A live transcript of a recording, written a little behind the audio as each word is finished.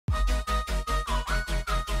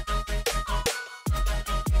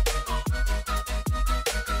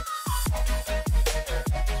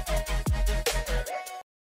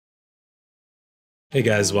Hey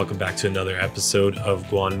guys, welcome back to another episode of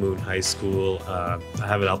Gwan High School. I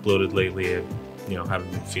haven't uploaded lately,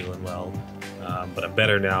 haven't been feeling well, but I'm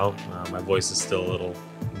better now. My voice is still a little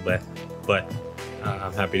bleh, but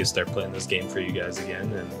I'm happy to start playing this game for you guys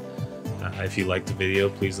again. And if you liked the video,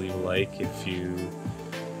 please leave a like. If you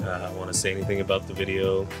want to say anything about the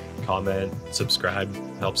video, comment, subscribe,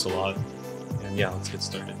 helps a lot. And yeah, let's get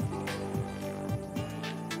started.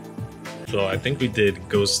 So I think we did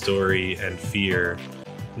Ghost Story and Fear.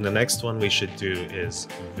 And the next one we should do is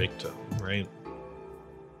Victim, right?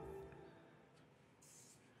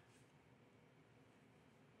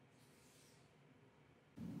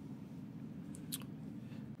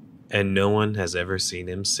 And no one has ever seen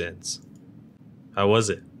him since. How was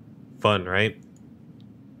it? Fun, right?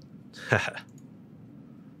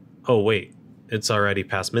 Oh wait, it's already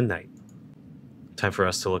past midnight. Time for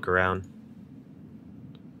us to look around.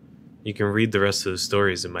 You can read the rest of the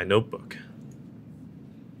stories in my notebook.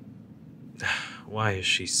 Why is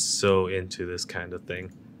she so into this kind of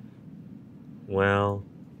thing? Well,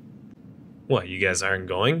 what, you guys aren't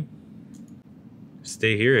going?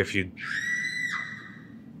 Stay here if you...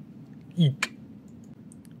 Eek.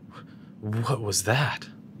 What was that?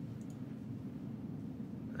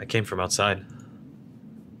 I came from outside.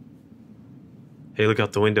 Hey, look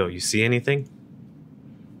out the window. You see anything?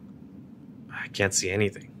 I can't see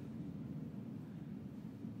anything.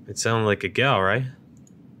 It sounded like a gal, right?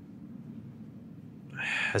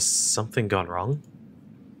 Has something gone wrong?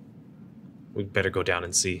 We'd better go down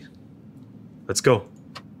and see. Let's go.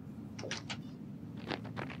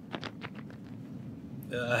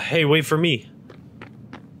 Hey, wait for me.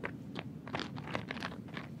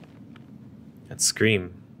 That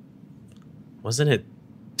scream. Wasn't it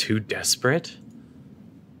too desperate?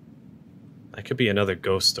 That could be another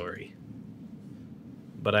ghost story.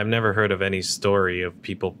 But I've never heard of any story of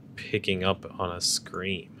people picking up on a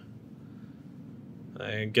scream.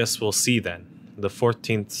 I guess we'll see then. The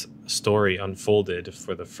 14th story unfolded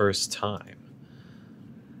for the first time.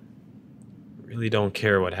 Really don't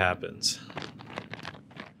care what happens.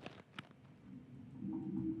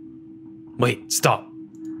 Wait, stop!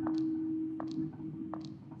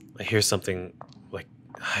 I hear something like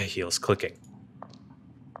high heels clicking.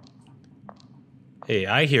 Hey,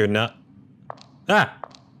 I hear not... Ah!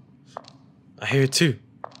 I hear it too.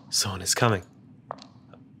 Someone is coming.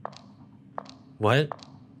 What?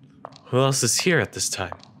 Who else is here at this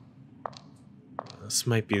time? This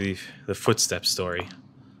might be the footstep story.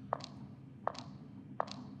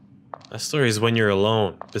 That story is when you're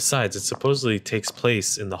alone. Besides, it supposedly takes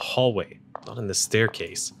place in the hallway, not in the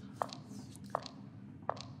staircase.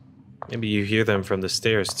 Maybe you hear them from the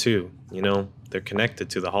stairs too. You know, they're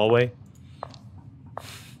connected to the hallway.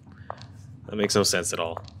 That makes no sense at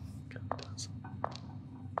all.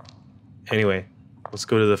 Anyway, let's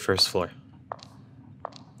go to the first floor.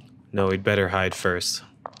 No, we'd better hide first.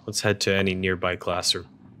 Let's head to any nearby classroom.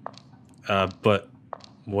 But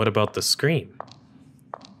what about the scream?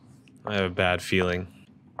 I have a bad feeling.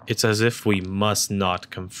 It's as if we must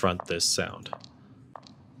not confront this sound.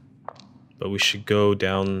 But we should go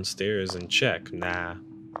downstairs and check. Nah.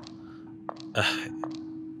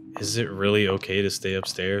 Is it really okay to stay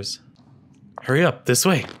upstairs? Hurry up, this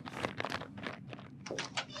way!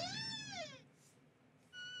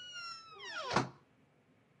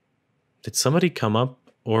 Did somebody come up,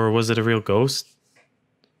 or was it a real ghost?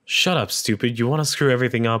 Shut up, stupid. You want to screw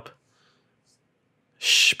everything up?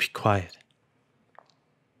 Shh, be quiet.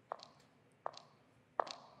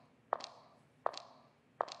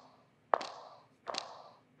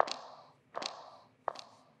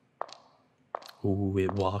 Ooh,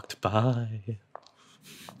 it walked by.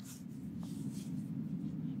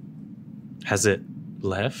 Has it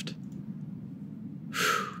left?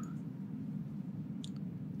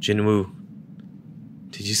 Jinwoo,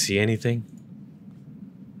 did you see anything?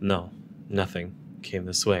 No, nothing came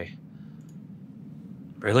this way.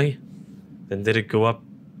 Really? Then did it go up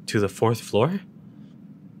to the 4th floor?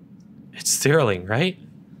 It's Sterling, right?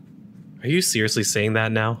 Are you seriously saying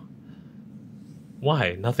that now?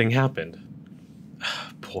 Why? Nothing happened.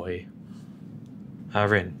 Boy.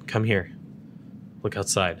 Rin, come here. Look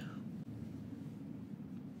outside.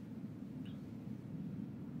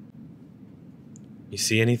 You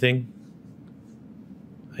see anything?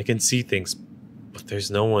 I can see things, but there's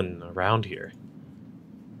no one around here.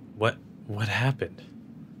 What happened?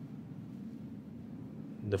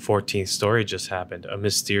 The 14th story just happened. A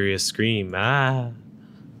mysterious scream. Ah!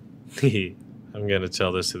 I'm gonna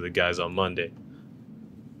tell this to the guys on Monday.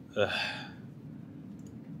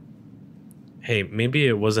 Hey, maybe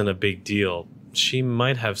it wasn't a big deal. She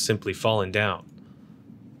might have simply fallen down.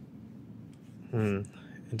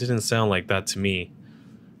 It didn't sound like that to me.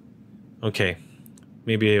 Okay,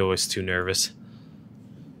 maybe I was too nervous.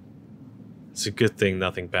 It's a good thing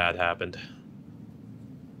nothing bad happened.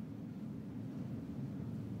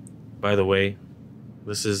 By the way,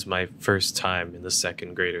 this is my first time in the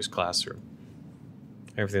second grader's classroom.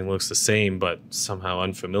 Everything looks the same, but somehow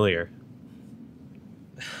unfamiliar.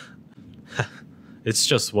 It's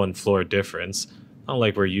just one floor difference. Not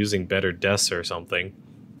like we're using better desks or something.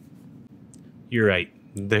 You're right,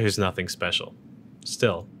 there's nothing special.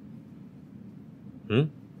 Still.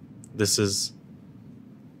 This is...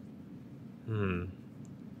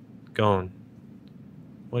 Gwan.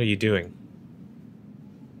 What are you doing?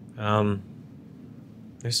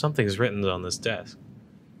 There's something's written on this desk.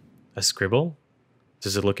 A scribble?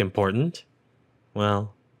 Does it look important?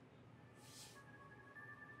 Well...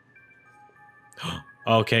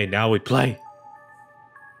 Okay, now we play.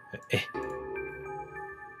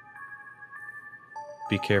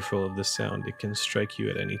 Be careful of the sound. It can strike you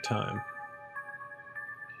at any time.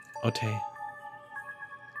 Okay.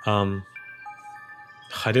 I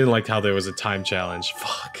didn't like how there was a time challenge.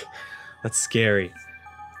 Fuck. That's scary.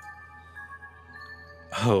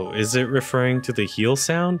 Oh, is it referring to the heel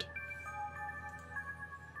sound?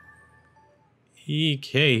 Eek,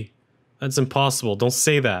 hey. That's impossible. Don't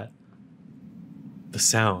say that. The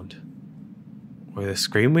sound. Or the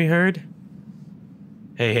scream we heard?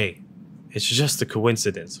 Hey. It's just a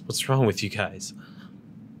coincidence. What's wrong with you guys?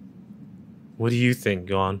 What do you think,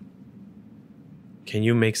 Gwan? Can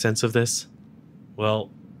you make sense of this? Well,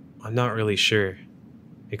 I'm not really sure.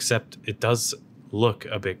 Except it does look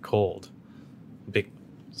a bit cold.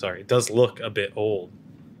 It does look a bit old.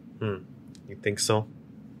 You think so?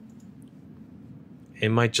 It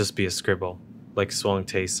might just be a scribble, like Swang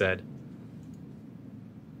Tae said.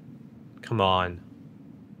 Come on.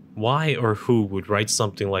 Why or who would write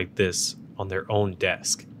something like this on their own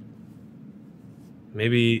desk?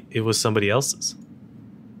 Maybe it was somebody else's.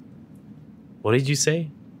 What did you say?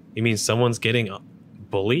 You mean someone's getting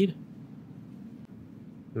bullied?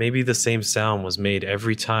 Maybe the same sound was made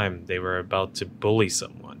every time they were about to bully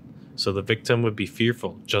someone, so the victim would be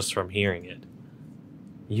fearful just from hearing it.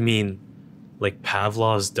 You mean, like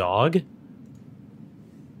Pavlov's dog?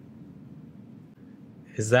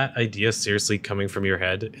 Is that idea seriously coming from your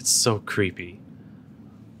head? It's so creepy.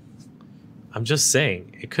 I'm just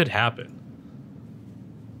saying, it could happen.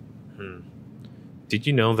 Did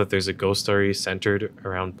you know that there's a ghost story centered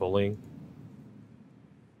around bullying?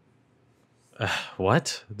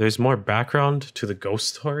 What? There's more background to the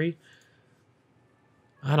ghost story?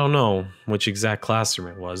 I don't know which exact classroom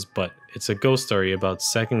it was, but it's a ghost story about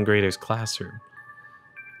second graders' classroom.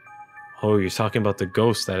 Oh, you're talking about the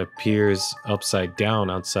ghost that appears upside down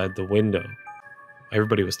outside the window.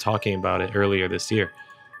 Everybody was talking about it earlier this year.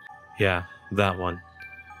 Yeah, that one.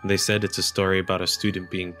 They said it's a story about a student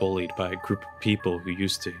being bullied by a group of people who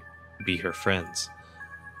used to be her friends.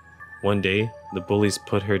 One day, the bullies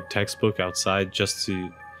put her textbook outside just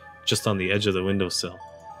on the edge of the windowsill.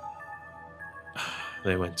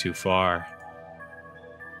 They went too far.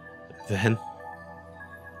 Then,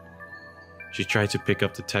 she tried to pick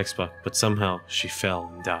up the textbook, but somehow she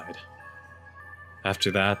fell and died. After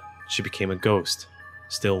that, she became a ghost,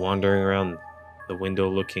 still wandering around the window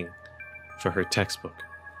looking for her textbook,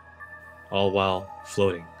 all while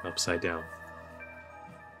floating upside down.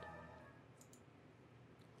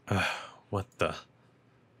 What the?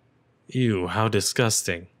 Ew, how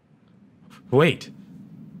disgusting. Wait!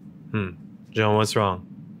 John, what's wrong?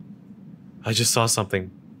 I just saw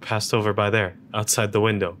something passed over by there, outside the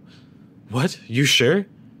window. What? You sure?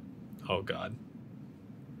 Oh, God.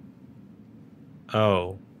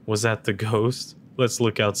 Oh, was that the ghost? Let's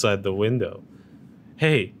look outside the window.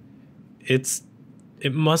 Hey, it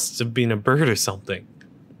must have been a bird or something.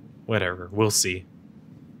 Whatever, we'll see.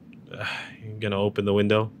 You gonna open the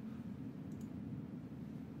window?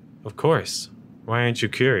 Of course. Why aren't you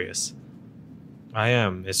curious? I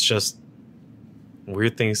am. It's just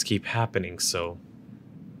weird things keep happening, so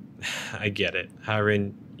I get it.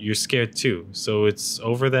 Harren, you're scared too, so it's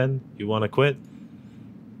over then? You want to quit?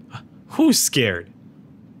 Who's scared?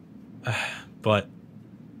 But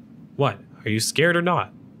what? Are you scared or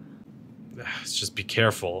not? Let's just be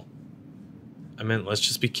careful. I meant, let's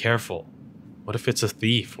just be careful. What if it's a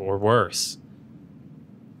thief or worse?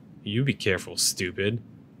 You be careful, stupid.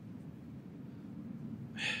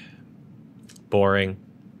 Boring.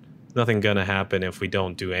 Nothing gonna happen if we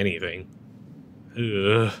don't do anything.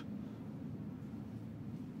 Ugh.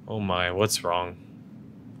 Oh my, what's wrong?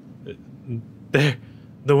 There!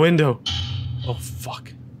 The window! Oh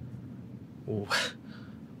fuck.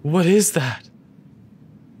 What is that?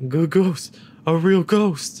 Ghost! A real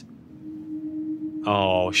ghost.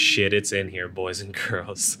 Oh shit, it's in here, boys and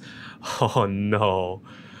girls. Oh no.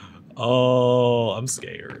 Oh, I'm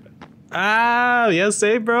scared. Ah, yes,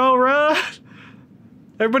 hey bro, run!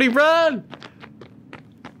 Everybody run!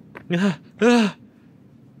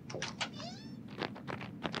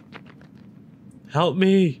 Help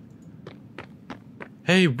me.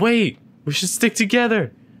 Hey, wait! We should stick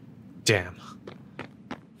together! Damn.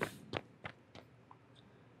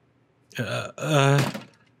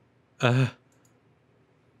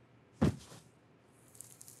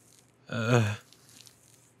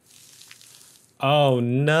 Oh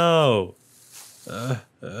no!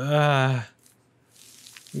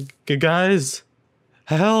 Guys,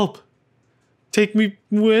 help! Take me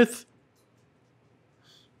with.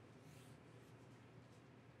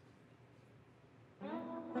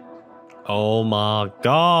 Oh my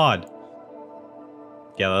god!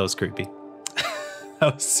 Yeah, that was creepy.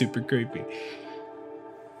 That was super creepy.